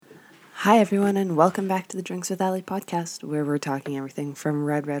Hi, everyone, and welcome back to the Drinks with Ali podcast, where we're talking everything from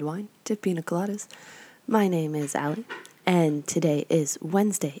red wine to pina coladas. My name is Ali, and today is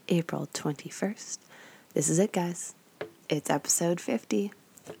Wednesday, April 21st. This is it, guys. It's episode 50.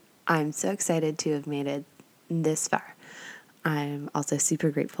 I'm so excited to have made it this far. I'm also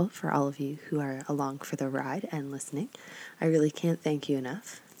super grateful for all of you who are along for the ride and listening. I really can't thank you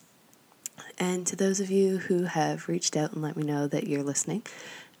enough. And to those of you who have reached out and let me know that you're listening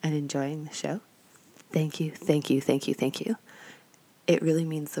and enjoying the show, thank you. It really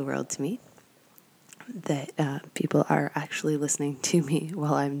means the world to me that people are actually listening to me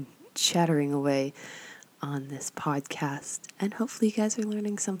while I'm chattering away on this podcast. And hopefully you guys are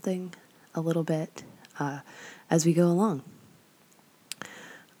learning something a little bit as we go along.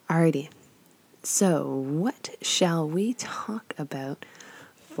 Alrighty, so what shall we talk about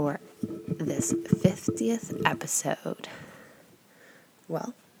for this 50th episode?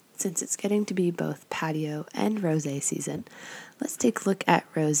 Well, since it's getting to be both patio and rosé season, let's take a look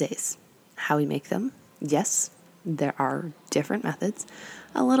at rosés, how we make them. Yes, there are different methods,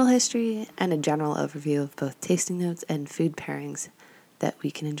 a little history, and a general overview of both tasting notes and food pairings that we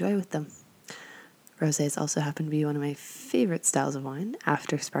can enjoy with them. Rosés also happen to be one of my favorite styles of wine,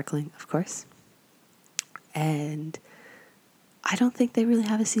 after sparkling, of course. And I don't think they really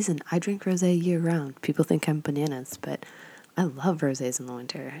have a season. I drink rosé year round. People think I'm bananas, but I love rosés in the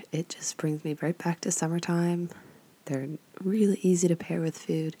winter. It just brings me right back to summertime. They're really easy to pair with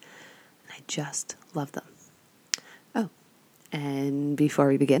food, and I just love them. Oh, and before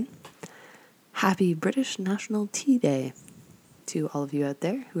we begin, happy British National Tea Day to all of you out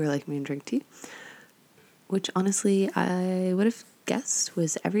there who are like me and drink tea, which honestly I would have guessed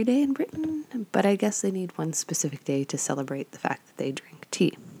was every day in Britain, but I guess they need one specific day to celebrate the fact that they drink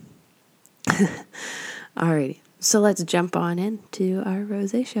tea. Alrighty. So let's jump on into our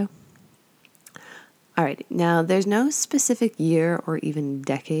rosé show. Alrighty, now there's no specific year or even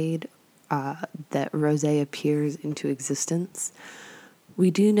decade that rosé appears into existence. We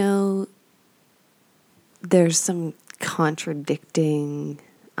do know there's some contradicting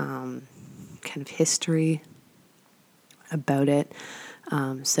kind of history about it.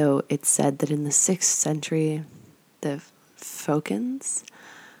 So it's said that in the 6th century, the Phocans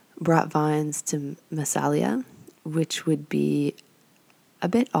brought vines to Massalia, which would be a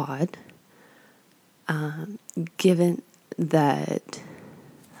bit odd, given that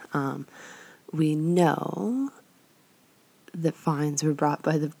we know that vines were brought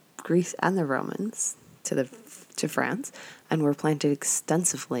by the Greeks and the Romans to France and were planted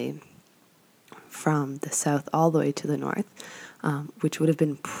extensively from the south all the way to the north, which would have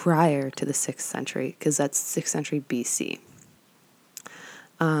been prior to the 6th century, because that's 6th century BC.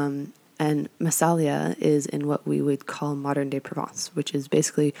 And Massalia is in what we would call modern-day Provence, which is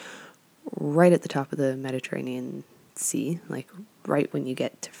basically right at the top of the Mediterranean Sea, like right when you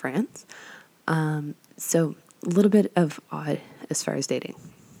get to France. So a little bit of odd as far as dating.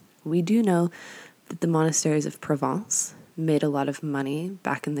 We do know that the monasteries of Provence made a lot of money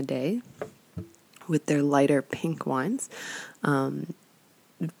back in the day with their lighter pink wines.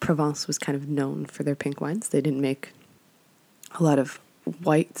 Provence was kind of known for their pink wines. They didn't make a lot of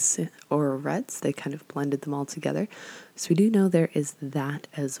whites or reds. They kind of blended them all together. So we do know there is that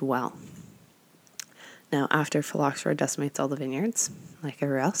as well. Now, after phylloxera decimates all the vineyards, like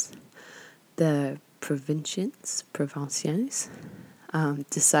everywhere else, the Provinciens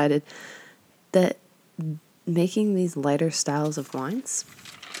decided that making these lighter styles of wines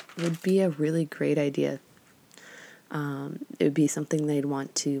would be a really great idea. It would be something they'd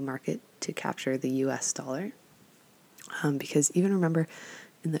want to market to capture the US dollar. Because even remember,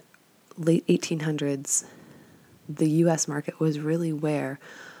 in the late 1800s, the US market was really where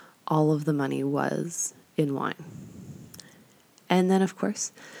all of the money was in wine. And then, of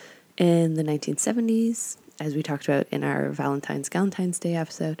course, in the 1970s, as we talked about in our Valentine's Day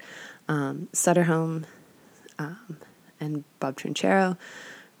episode, Sutter-Home and Bob Trinchero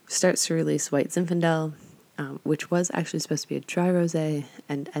starts to release White Zinfandel, which was actually supposed to be a dry rosé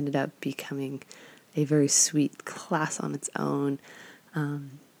and ended up becoming a very sweet class on its own.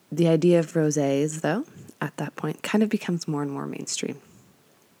 The idea of rosés, though, at that point kind of becomes more and more mainstream.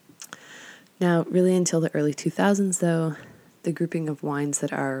 Now, really until the early 2000s, though, the grouping of wines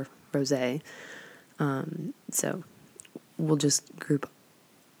that are rosé, so we'll just group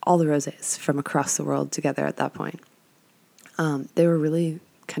all the rosés from across the world together at that point. They were really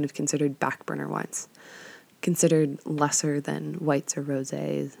kind of considered back burner wines, considered lesser than whites or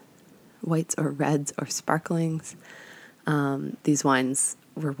rosés, whites or reds or sparklings. These wines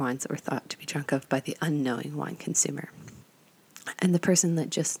were wines that were thought to be drunk of by the unknowing wine consumer. And the person that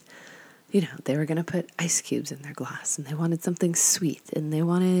just they were going to put ice cubes in their glass, and they wanted something sweet, and they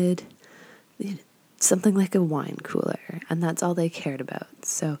wanted something like a wine cooler, and that's all they cared about.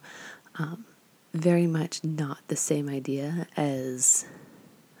 So very much not the same idea as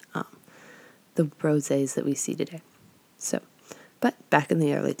the rosés that we see today. So, but back in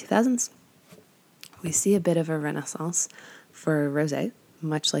the early 2000s, we see a bit of a renaissance for rosé,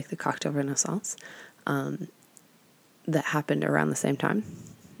 much like the cocktail renaissance that happened around the same time,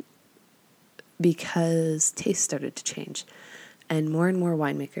 because taste started to change, and more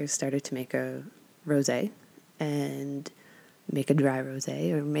winemakers started to make a rosé and make a dry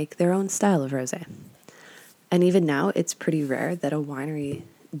rosé or make their own style of rosé. And even now, it's pretty rare that a winery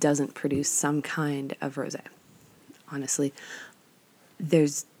doesn't produce some kind of rosé. Honestly,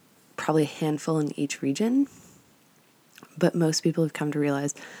 there's probably a handful in each region, but most people have come to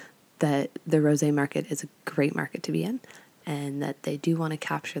realize that the rosé market is a great market to be in, and that they do want to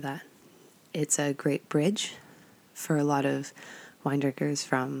capture that. It's a great bridge for a lot of wine drinkers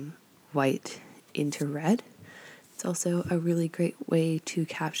from white into red. It's also a really great way to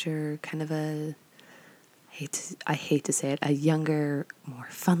capture kind of I hate to say it, a younger, more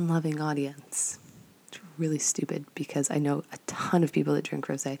fun-loving audience. It's really stupid because I know a ton of people that drink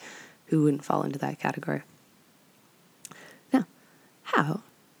rosé who wouldn't fall into that category. Now, how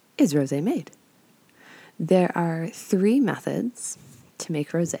is rosé made? There are 3 methods to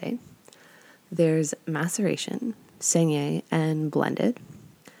make rosé. There's maceration, saignée, and blended.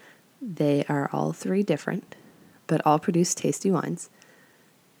 They are all 3 different, but all produce tasty wines.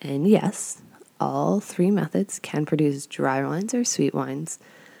 And yes, all 3 methods can produce dry wines or sweet wines.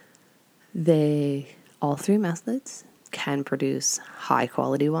 All 3 methods can produce high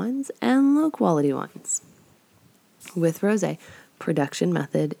quality wines and low quality wines. With rosé, production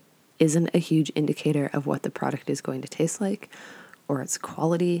method isn't a huge indicator of what the product is going to taste like, or its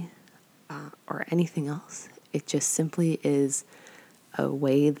quality, or anything else. It just simply is a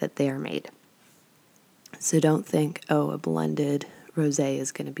way that they are made. So don't think, a blended rosé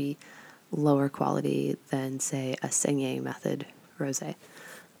is going to be lower quality than, say, a saignée method rosé.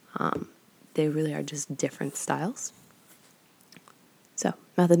 They really are just different styles. So,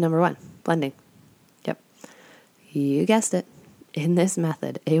 method number 1, blending. Yep, you guessed it. In this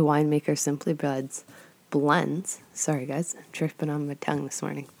method, a winemaker simply blends. Sorry guys, I'm tripping on my tongue this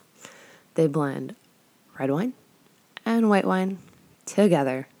morning. They blend red wine and white wine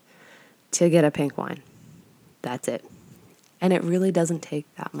together to get a pink wine. That's it. And it really doesn't take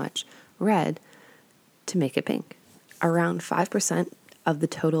that much red to make it pink. Around 5% of the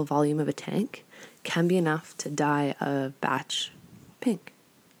total volume of a tank can be enough to dye a batch pink.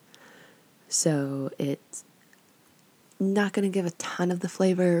 So it's not going to give a ton of the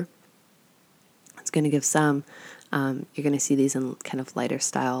flavor. It's going to give some. You're going to see these in kind of lighter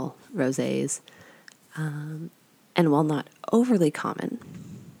style rosés. And while not overly common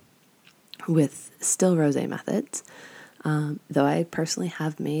with still rosé methods, though I personally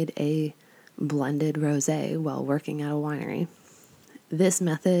have made a blended rosé while working at a winery, this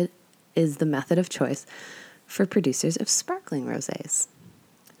method is the method of choice for producers of sparkling rosés.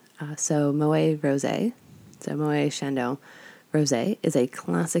 So Moët Rosé, so Moët Chandon Rosé is a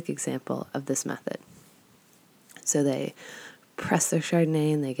classic example of this method. So they press their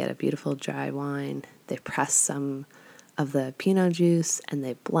Chardonnay and they get a beautiful dry wine. They press some of the Pinot juice and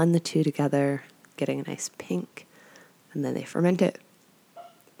they blend the two together, getting a nice pink. And then they ferment it.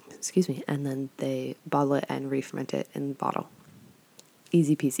 And then they bottle it and re-ferment it in the bottle.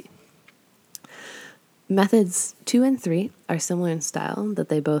 Easy peasy. Methods 2 and 3 are similar in style, that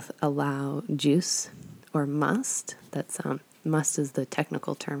they both allow juice or must, must is the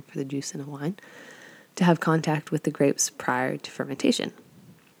technical term for the juice in a wine, to have contact with the grapes prior to fermentation.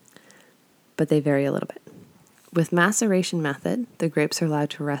 But they vary a little bit. With maceration method, the grapes are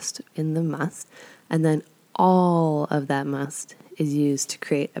allowed to rest in the must, and then all of that must is used to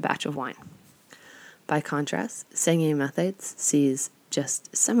create a batch of wine. By contrast, saignée methods sees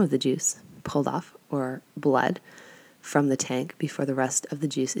just some of the juice pulled off or bled from the tank before the rest of the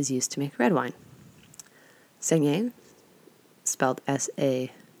juice is used to make red wine. Saignée, spelled Saignee,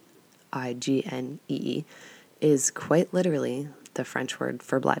 is quite literally the French word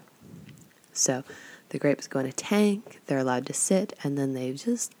for blood. So the grapes go in a tank, they're allowed to sit, and then they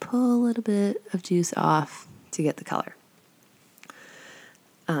just pull a little bit of juice off to get the color.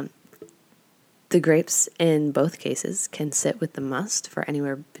 The grapes in both cases can sit with the must for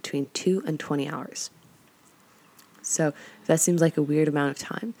anywhere between 2 and 20 hours. So if that seems like a weird amount of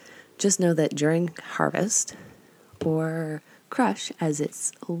time, just know that during harvest, or crush as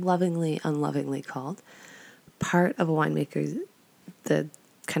it's unlovingly called, part of a winemaker's, the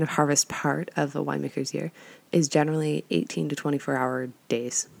kind of harvest part of a winemaker's year is generally 18 to 24-hour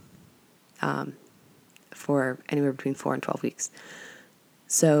days, for anywhere between 4 and 12 weeks.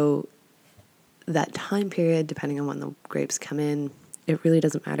 So that time period, depending on when the grapes come in, it really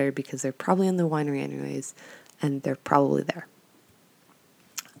doesn't matter because they're probably in the winery anyways, and they're probably there.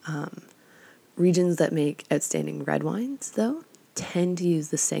 Regions that make outstanding red wines, though, tend to use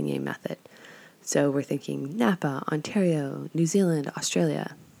the Saignée method. So we're thinking Napa, Ontario, New Zealand,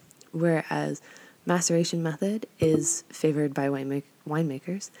 Australia, whereas maceration method is favored by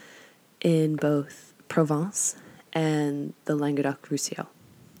winemakers in both Provence and the Languedoc-Roussillon.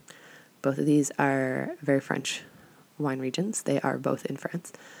 Both of these are very French wine regions. They are both in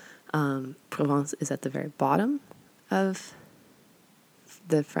France. Provence is at the very bottom of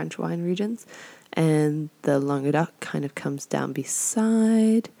the French wine regions, and the Languedoc kind of comes down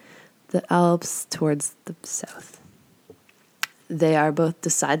beside the Alps towards the south. They are both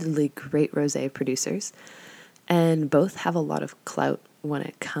decidedly great rosé producers, and both have a lot of clout when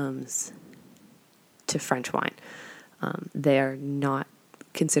it comes to French wine. They are not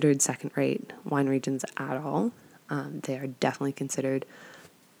considered second-rate wine regions at all. They are definitely considered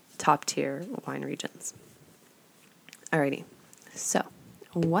top-tier wine regions. Alrighty, so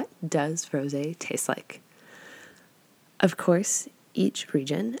what does rosé taste like? Of course, each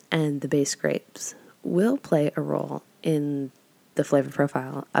region and the base grapes will play a role in the flavor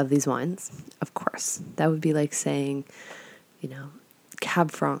profile of these wines. Of course, that would be like saying,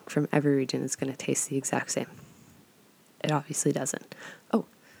 Cab Franc from every region is going to taste the exact same. It obviously doesn't. Oh,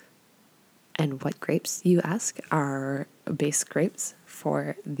 and what grapes, you ask, are base grapes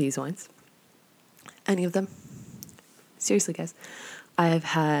for these wines? Any of them? Seriously, guys. I've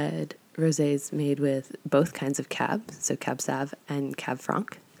had rosés made with both kinds of Cab, so Cab Sauv and Cab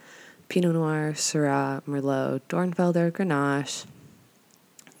Franc, Pinot Noir, Syrah, Merlot, Dornfelder, Grenache,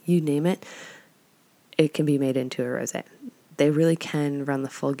 you name it, it can be made into a rosé. They really can run the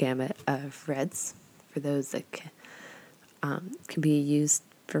full gamut of reds for those that can be used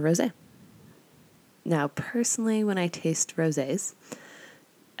for rosé. Now, personally, when I taste rosés,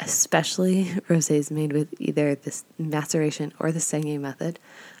 especially rosés made with either this maceration or the Saignée method,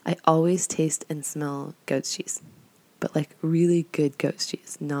 I always taste and smell goat's cheese, but like really good goat's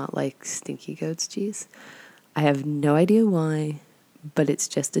cheese, not like stinky goat's cheese. I have no idea why, but it's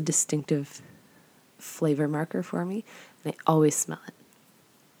just a distinctive flavor marker for me, and I always smell it.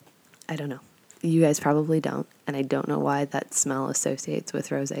 I don't know. You guys probably don't, and I don't know why that smell associates with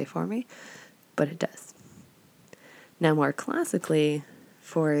rosé for me, but it does. Now, more classically,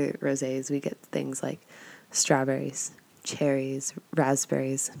 for rosés, we get things like strawberries, cherries,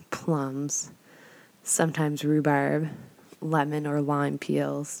 raspberries, plums, sometimes rhubarb, lemon or lime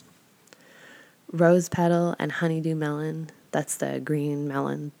peels, rose petal and honeydew melon. That's the green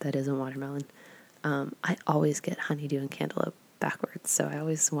melon that isn't watermelon. I always get honeydew and cantaloupe backwards, so I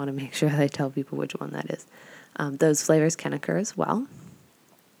always want to make sure that I tell people which one that is. Those flavors can occur as well.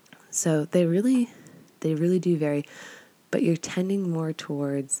 So they really do vary, but you're tending more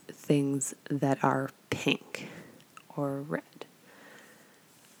towards things that are pink or red.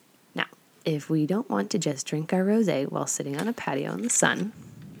 Now, if we don't want to just drink our rosé while sitting on a patio in the sun,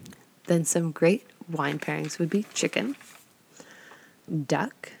 then some great wine pairings would be chicken,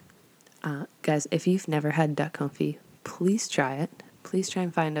 duck. Guys, if you've never had duck confit, please try it. Please try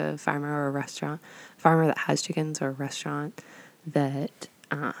and find a farmer that has chickens, or a restaurant that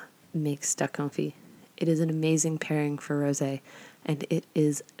makes duck confit. It is an amazing pairing for rosé, and it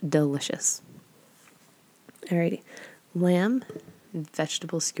is delicious. Alrighty, lamb,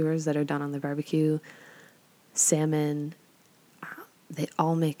 vegetable skewers that are done on the barbecue, salmon, they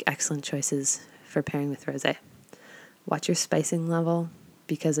all make excellent choices for pairing with rosé. Watch your spicing level,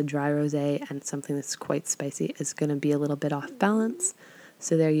 because a dry rosé and something that's quite spicy is going to be a little bit off balance.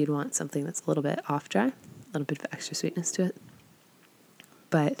 So there you'd want something that's a little bit off dry, a little bit of extra sweetness to it.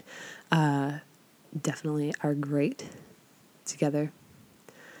 But definitely are great together.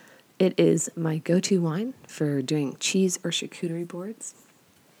 It is my go-to wine for doing cheese or charcuterie boards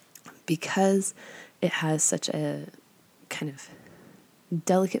because it has such a kind of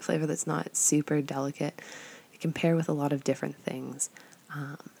delicate flavor that's not super delicate. It can pair with a lot of different things.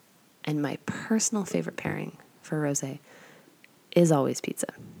 And my personal favorite pairing for rosé is always pizza.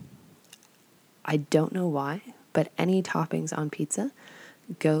 I don't know why, but any toppings on pizza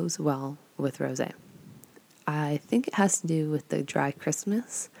goes well with rosé. I think it has to do with the dry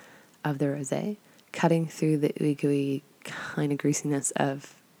crispness of the rosé cutting through the ooey-gooey kind of greasiness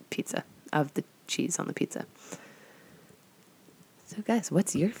of pizza, of the cheese on the pizza. So guys,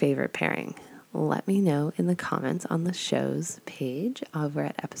 what's your favorite pairing? let me know in the comments on the show's page over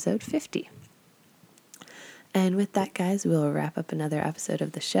at episode 50. And with that, guys, we'll wrap up another episode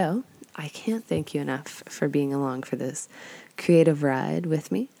of the show. I can't thank you enough for being along for this creative ride with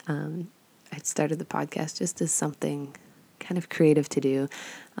me. I started the podcast just as something kind of creative to do,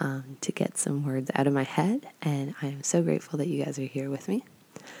 to get some words out of my head, and I am so grateful that you guys are here with me.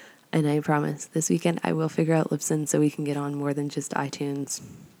 And I promise this weekend I will figure out Libsyn so we can get on more than just iTunes.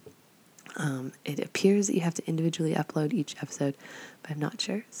 It appears that you have to individually upload each episode, but I'm not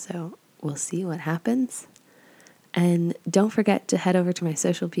sure, so we'll see what happens. And don't forget to head over to my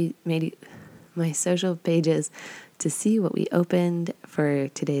social pages to see what we opened for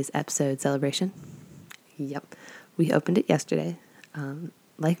today's episode celebration. Yep, we opened it yesterday.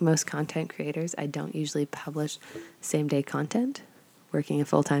 Like most content creators, I don't usually publish same-day content. Working a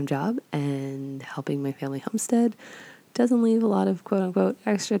full-time job and helping my family homestead doesn't leave a lot of quote-unquote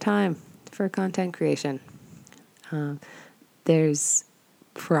extra time for content creation. There's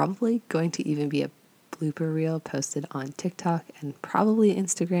probably going to even be a blooper reel posted on TikTok and probably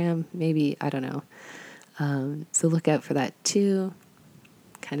Instagram, maybe, I don't know. So look out for that too.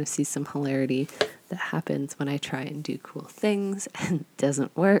 Kind of see some hilarity that happens when I try and do cool things and it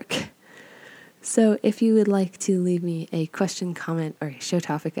doesn't work. So if you would like to leave me a question, comment, or a show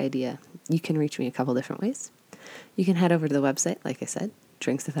topic idea, you can reach me a couple different ways. You can head over to the website, like I said,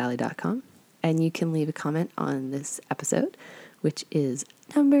 drinkswithally.com, and you can leave a comment on this episode, which is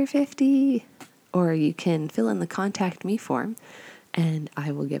number 50, or you can fill in the contact me form, and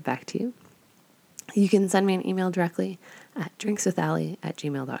I will get back to you. You can send me an email directly at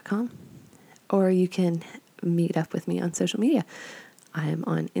drinkswithally@gmail.com, or you can meet up with me on social media. I'm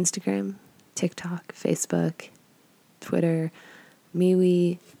on Instagram, TikTok, Facebook, Twitter,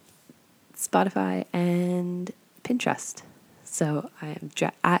 MeWe, Spotify, and Pinterest. So I am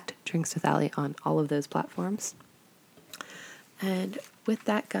at Drinks with Ali on all of those platforms. And with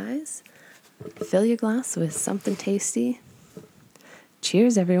that, guys, fill your glass with something tasty.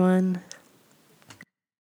 Cheers, everyone.